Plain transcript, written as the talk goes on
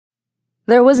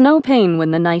There was no pain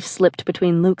when the knife slipped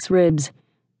between Luke's ribs,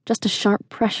 just a sharp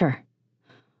pressure.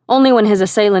 Only when his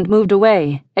assailant moved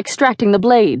away, extracting the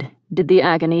blade, did the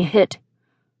agony hit.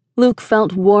 Luke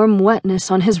felt warm wetness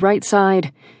on his right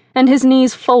side, and his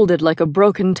knees folded like a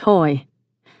broken toy.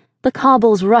 The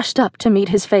cobbles rushed up to meet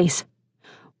his face.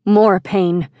 More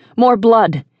pain, more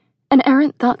blood, and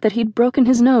Errant thought that he'd broken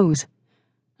his nose.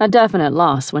 A definite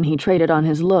loss when he traded on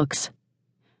his looks.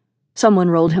 Someone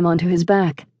rolled him onto his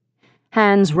back.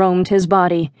 Hands roamed his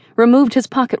body, removed his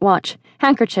pocket watch,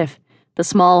 handkerchief, the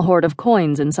small hoard of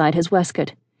coins inside his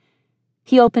waistcoat.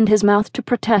 He opened his mouth to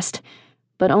protest,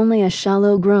 but only a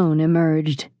shallow groan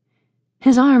emerged.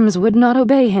 His arms would not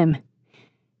obey him.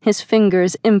 His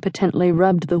fingers impotently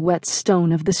rubbed the wet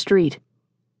stone of the street.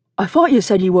 "I thought you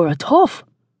said you were a tough,"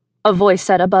 a voice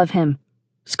said above him.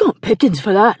 "Skunk pickings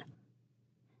for that."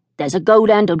 "There's a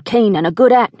gold-handled cane and a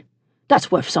good hat.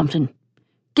 That's worth something.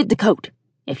 Get the coat,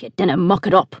 if you dinna muck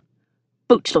it up.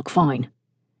 Boots look fine."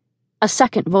 A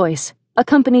second voice,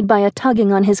 accompanied by a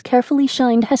tugging on his carefully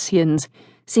shined hessians,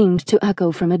 seemed to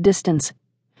echo from a distance.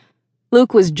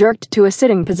 Luke was jerked to a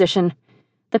sitting position.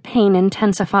 The pain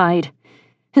intensified.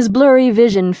 His blurry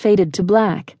vision faded to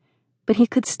black, but he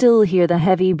could still hear the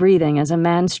heavy breathing as a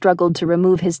man struggled to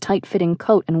remove his tight-fitting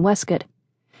coat and waistcoat.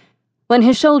 When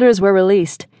his shoulders were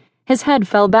released, his head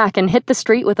fell back and hit the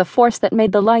street with a force that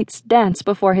made the lights dance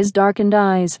before his darkened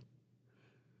eyes.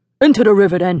 "Into the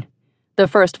river, then," the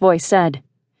first voice said.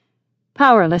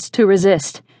 Powerless to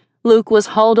resist, Luke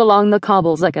was hauled along the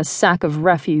cobbles like a sack of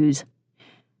refuse.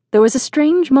 There was a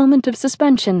strange moment of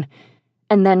suspension,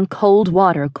 and then cold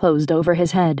water closed over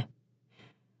his head.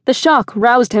 The shock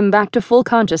roused him back to full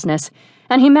consciousness,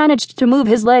 and he managed to move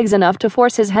his legs enough to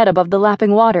force his head above the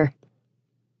lapping water.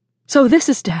 So this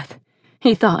is death,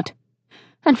 he thought.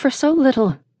 And for so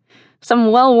little.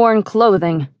 Some well-worn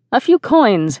clothing, a few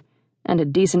coins, and a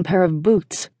decent pair of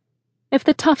boots. If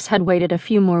the toughs had waited a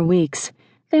few more weeks,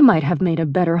 they might have made a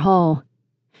better haul.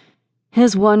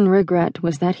 His one regret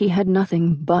was that he had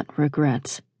nothing but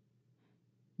regrets.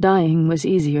 Dying was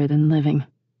easier than living.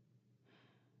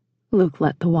 Luke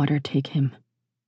let the water take him.